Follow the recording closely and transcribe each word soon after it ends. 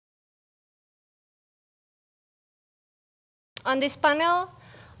On this panel,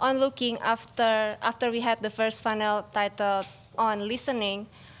 on looking after we had the first panel titled on listening,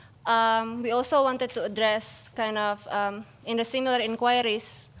 we also wanted to address kind of in the similar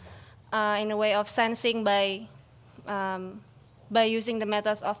inquiries in a way of sensing by using the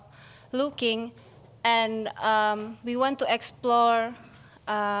methods of looking, and we want to explore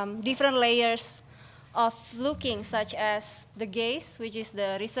different layers of looking, such as the gaze, which is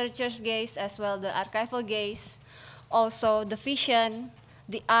the researcher's gaze, as well the archival gaze, also the vision,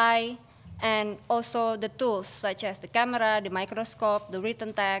 the eye, and also the tools, such as the camera, the microscope, the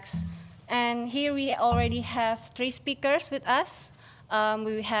written text. And here we already have 3 speakers with us.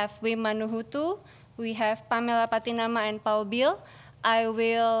 We have Manuhutu, we have Pamela Patinama, and Paul Bill. I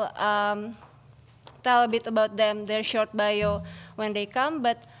will tell a bit about them, their short bio when they come,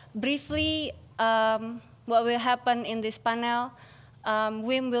 but briefly, what will happen in this panel,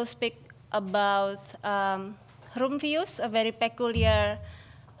 Wim will speak about Rumphius, a very peculiar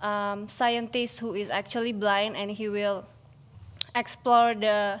scientist who is actually blind, and he will explore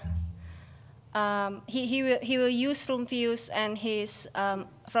the, he will use Rumphius and his,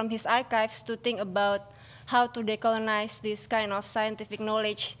 from his archives to think about how to decolonize this kind of scientific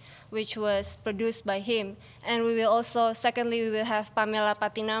knowledge which was produced by him. And we will also, secondly, we will have Pamela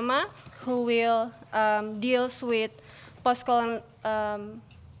Patinama, who will deals with post-colonial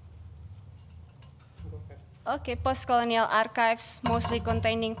archives, mostly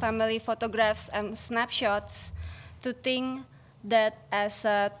containing family photographs and snapshots, to think that as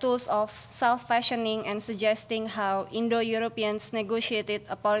tools of self-fashioning and suggesting how Indo-Europeans negotiated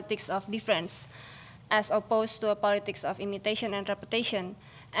a politics of difference, as opposed to a politics of imitation and repetition.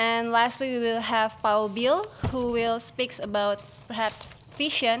 And lastly, we will have Paul Bill, who will speak about perhaps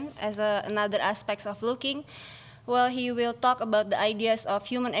vision as another aspect of looking. Well, he will talk about the ideas of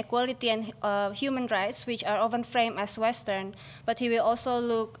human equality and human rights, which are often framed as Western, but he will also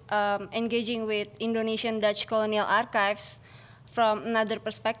look engaging with Indonesian Dutch colonial archives from another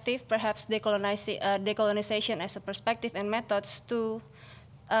perspective, perhaps decolonization as a perspective and methods, to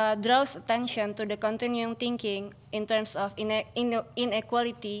draws attention to the continuing thinking in terms of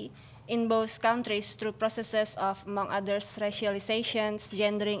inequality in both countries through processes of, among others, racializations,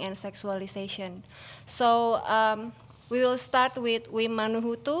 gendering, and sexualization. So we will start with Wim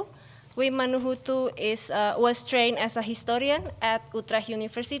Manuhutu. Wim Manuhutu was trained as a historian at Utrecht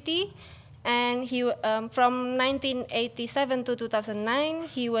University, and he, from 1987 to 2009,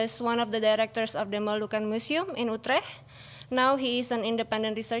 he was one of the directors of the Moluccan Museum in Utrecht. Now he is an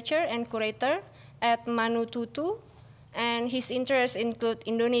independent researcher and curator at Manuhutu, and his interests include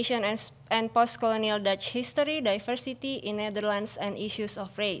Indonesian and post-colonial Dutch history, diversity in Netherlands, and issues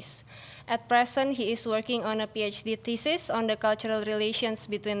of race. At present, he is working on a PhD thesis on the cultural relations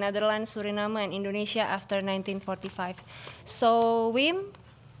between Netherlands, Suriname, and Indonesia after 1945. So, Wim?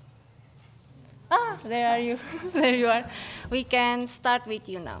 Ah, there are you. There you are. We can start with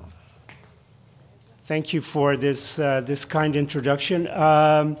you now. Thank you for this, this kind introduction.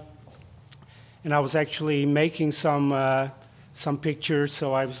 And I was actually making some pictures,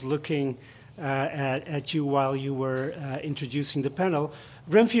 so I was looking at you while you were introducing the panel.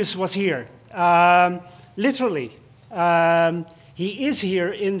 Rumphius was here, literally. He is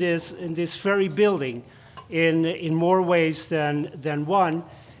here in this very building in more ways than one.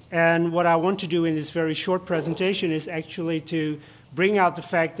 And what I want to do in this very short presentation is actually to bring out the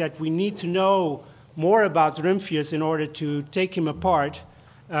fact that we need to know more about Rumphius in order to take him apart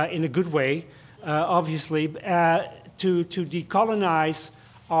in a good way, obviously, to decolonize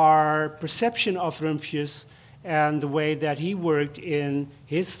our perception of Rumphius and the way that he worked in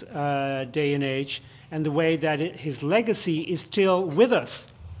his day and age, and the way that his legacy is still with us.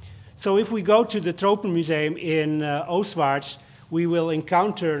 So if we go to the Tropenmuseum in Oostwaarts, we will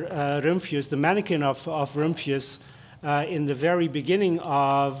encounter Rumphius, the mannequin of Rumphius, in the very beginning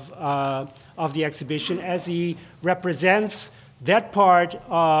of the exhibition, as he represents that part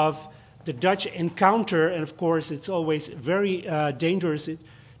of the Dutch encounter. And of course, it's always very dangerous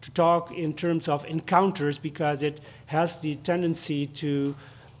to talk in terms of encounters, because it has the tendency to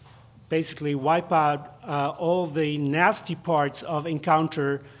basically wipe out all the nasty parts of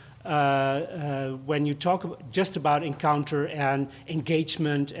encounter when you talk just about encounter and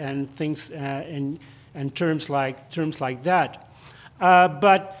engagement and things and terms like that.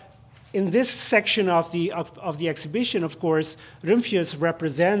 But in this section of the exhibition, of course, Rumphius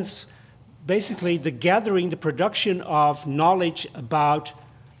represents basically the gathering, the production of knowledge about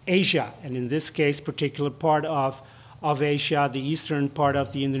Asia, and in this case, particular part of Asia, the eastern part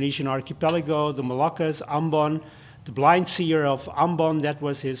of the Indonesian archipelago, the Moluccas, Ambon, the blind seer of Ambon. That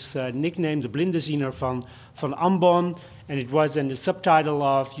was his nickname, the blinde ziener van Ambon. And it was in the subtitle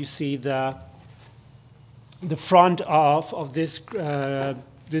of, you see the front of this,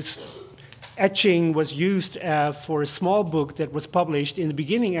 this etching was used for a small book that was published in the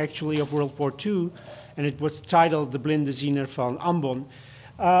beginning, actually, of World War II, and it was titled The Blinde Ziener van Ambon.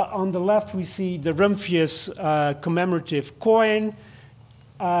 On the left, we see the Rumphius commemorative coin,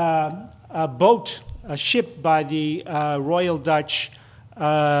 a boat, a ship by the Royal Dutch,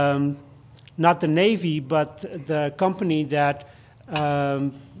 not the Navy, but the company that,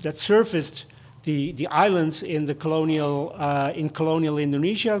 that surfaced the islands in the colonial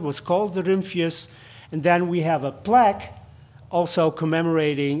Indonesia. It was called the Rumphius. And then we have a plaque also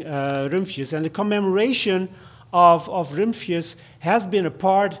commemorating Rumphius. And the commemoration of Rumphius has been a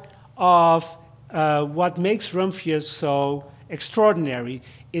part of what makes Rumphius so extraordinary.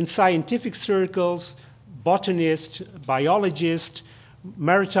 In scientific circles, botanist, biologist,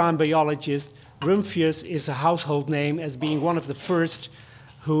 maritime biologist, Rumphius is a household name as being one of the first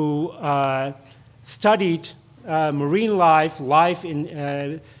who studied marine life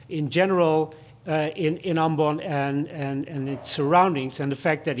in general in Ambon and its surroundings. And the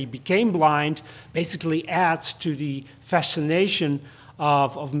fact that he became blind basically adds to the fascination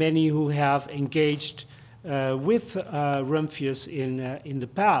of many who have engaged with Rumphius in the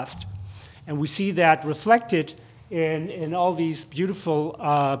past. And we see that reflected in all these beautiful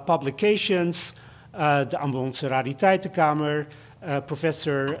publications, the Ambonse Rariteitenkamer,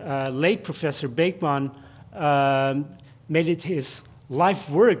 late Professor Beekman made it his life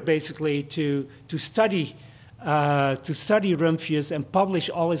work basically to study Rumphius and publish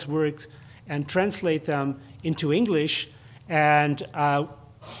all his works and translate them into English. And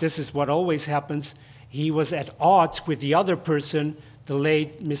this is what always happens. He was at odds with the other person, the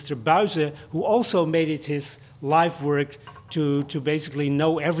late Mr. Buijse, who also made it his life work to basically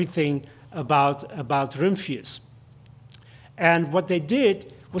know everything about Rumphius. And what they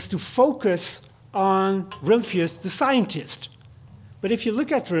did was to focus on Rumphius, the scientist. But if you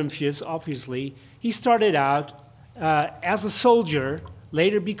look at Rumphius, obviously, he started out as a soldier,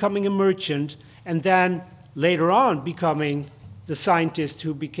 later becoming a merchant, and then later on becoming the scientist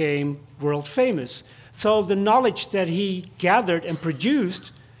who became world famous. So the knowledge that he gathered and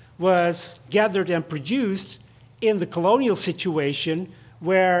produced was gathered and produced in the colonial situation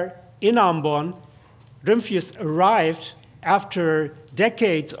where in Ambon, Rumphius arrived after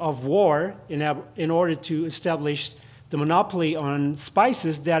decades of war in order to establish the monopoly on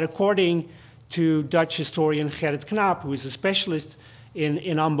spices that, according to Dutch historian Gerrit Knaap, who is a specialist in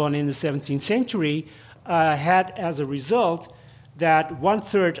Ambon in the 17th century, had as a result that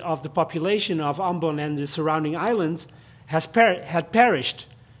 1/3 of the population of Ambon and the surrounding islands had perished,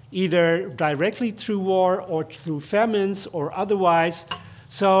 either directly through war or through famines or otherwise.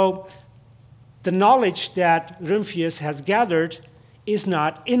 So the knowledge that Rumphius has gathered is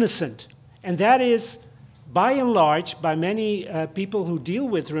not innocent. And that is, by and large, by many people who deal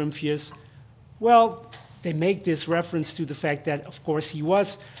with Rumphius, well, they make this reference to the fact that, of course, he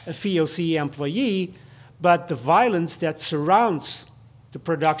was a VOC employee, but the violence that surrounds the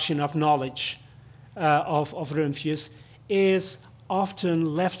production of knowledge of Rumphius is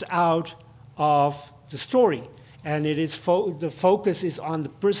often left out of the story. And it is the focus is on the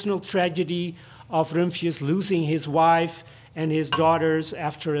personal tragedy of Rumphius losing his wife and his daughters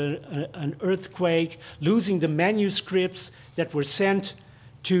after an earthquake, losing the manuscripts that were sent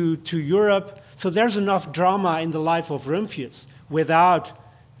to Europe. So there's enough drama in the life of Rumphius without,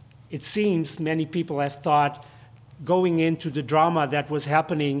 it seems, many people have thought, going into the drama that was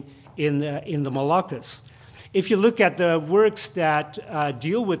happening in the Moluccas. If you look at the works that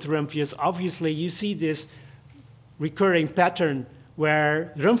deal with Rumphius, obviously you see this recurring pattern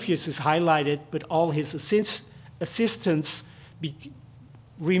where Rumphius is highlighted, but all his assistants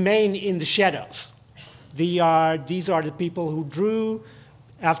remain in the shadows. These are the people who drew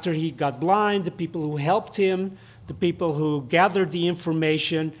after he got blind, the people who helped him, the people who gathered the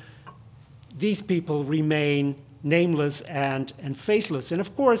information. These people remain nameless and faceless. And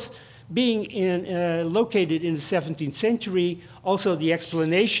of course, being located in the 17th century, also the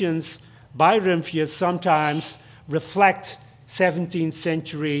explanations by Rumphius sometimes reflect 17th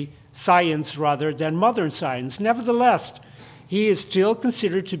century science rather than modern science. Nevertheless, he is still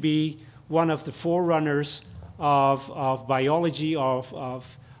considered to be one of the forerunners of biology,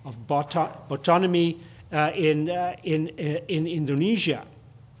 of botany in Indonesia.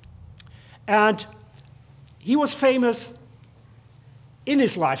 And he was famous in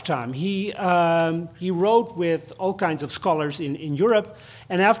his lifetime. He wrote with all kinds of scholars in Europe,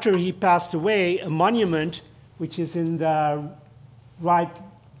 and after he passed away, a monument which is in the right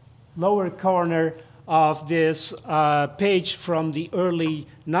lower corner of this page from the early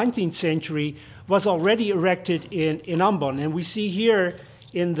 19th century, was already erected in Ambon. And we see here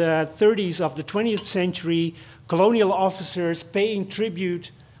in the 30s of the 20th century, colonial officers paying tribute,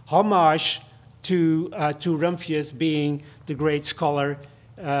 homage to Rumphius being the great scholar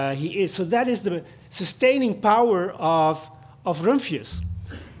he is. So that is the sustaining power of Rumphius.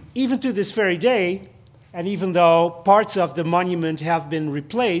 Even to this very day, and even though parts of the monument have been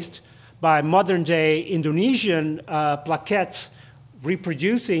replaced by modern-day Indonesian plaquettes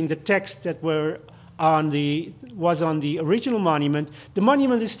reproducing the text that was on the original monument, the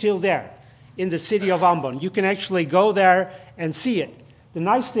monument is still there in the city of Ambon. You can actually go there and see it. The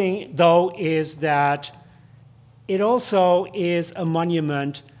nice thing, though, is that it also is a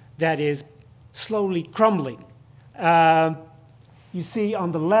monument that is slowly crumbling. You see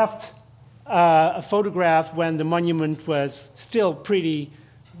on the left a photograph when the monument was still pretty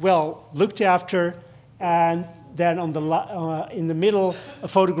well looked after, and then on in the middle, a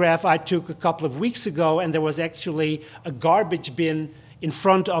photograph I took a couple of weeks ago, and there was actually a garbage bin in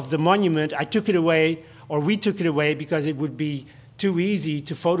front of the monument. I took it away, or we took it away, because it would be too easy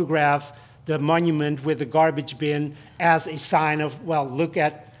to photograph the monument with a garbage bin as a sign of, well, look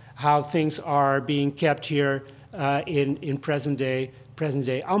at how things are being kept here in present-day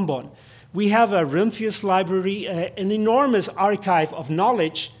Ambon. We have a Rumphius library, an enormous archive of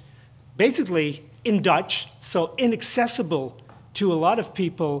knowledge, basically in Dutch, so inaccessible to a lot of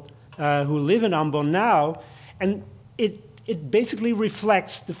people who live in Ambon now. And it basically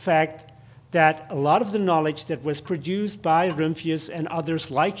reflects the fact that a lot of the knowledge that was produced by Rumphius and others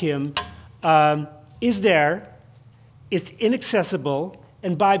like him is there, it's inaccessible,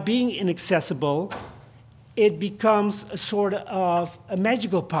 and by being inaccessible, it becomes a sort of a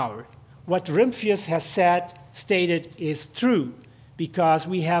magical power. What Rumphius has stated is true, because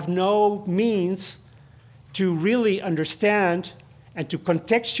we have no means to really understand and to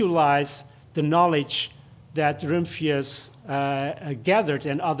contextualize the knowledge that Rumphius gathered,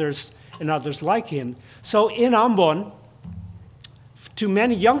 and others like him. So in Ambon, to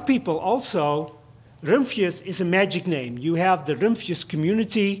many young people also, Rumphius is a magic name. You have the Rumphius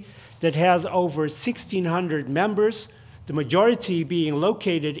community that has over 1,600 members, the majority being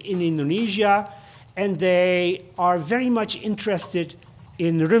located in Indonesia, and they are very much interested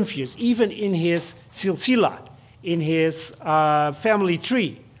in Rumphius, even in his silsila, in his family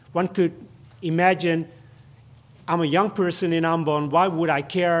tree. One could imagine, I'm a young person in Ambon, why would I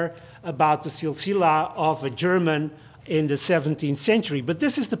care about the silsila of a German in the 17th century? But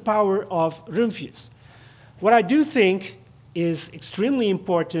this is the power of Rumphius. What I do think is extremely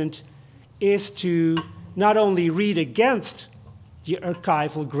important is to not only read against the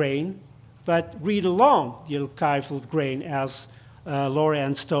archival grain, but read along the archival grain, as Laura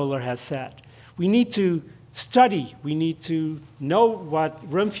Ann Stoller has said. We need to study, we need to know what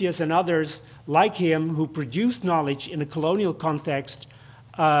Rumphius and others like him who produced knowledge in a colonial context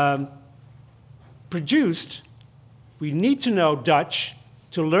produced. We need to know Dutch,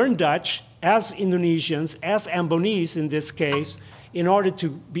 to learn Dutch as Indonesians, as Ambonese in this case, in order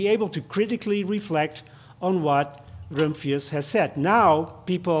to be able to critically reflect on what Rumphius has said. Now,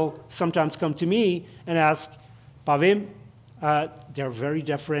 people sometimes come to me and ask, Pa Wim, they're very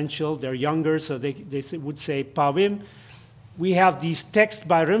deferential, they're younger, so they would say, Pa Wim, we have these texts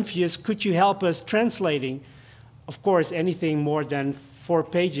by Rumphius, could you help us translating? Of course, anything more than 4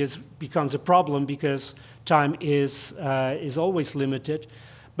 pages becomes a problem, because time is always limited.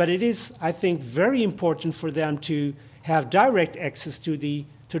 But it is, I think, very important for them to have direct access to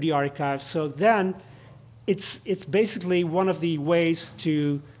the archive. So then it's basically one of the ways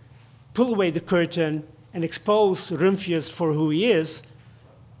to pull away the curtain and expose Rumphius for who he is,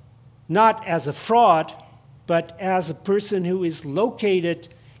 not as a fraud, but as a person who is located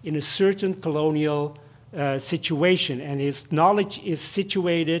in a certain colonial situation, and his knowledge is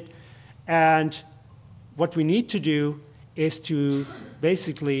situated. And what we need to do is to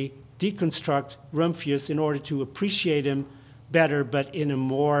basically deconstruct Rumphius in order to appreciate him better, but in a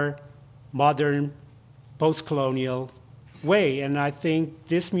more modern, post-colonial way. And I think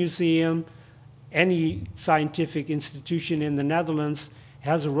this museum, any scientific institution in the Netherlands,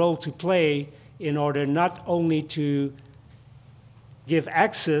 has a role to play in order not only to give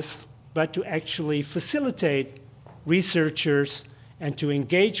access, but to actually facilitate researchers and to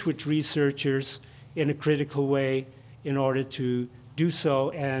engage with researchers in a critical way in order to do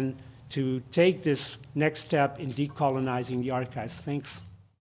so and to take this next step in decolonizing the archives. Thanks.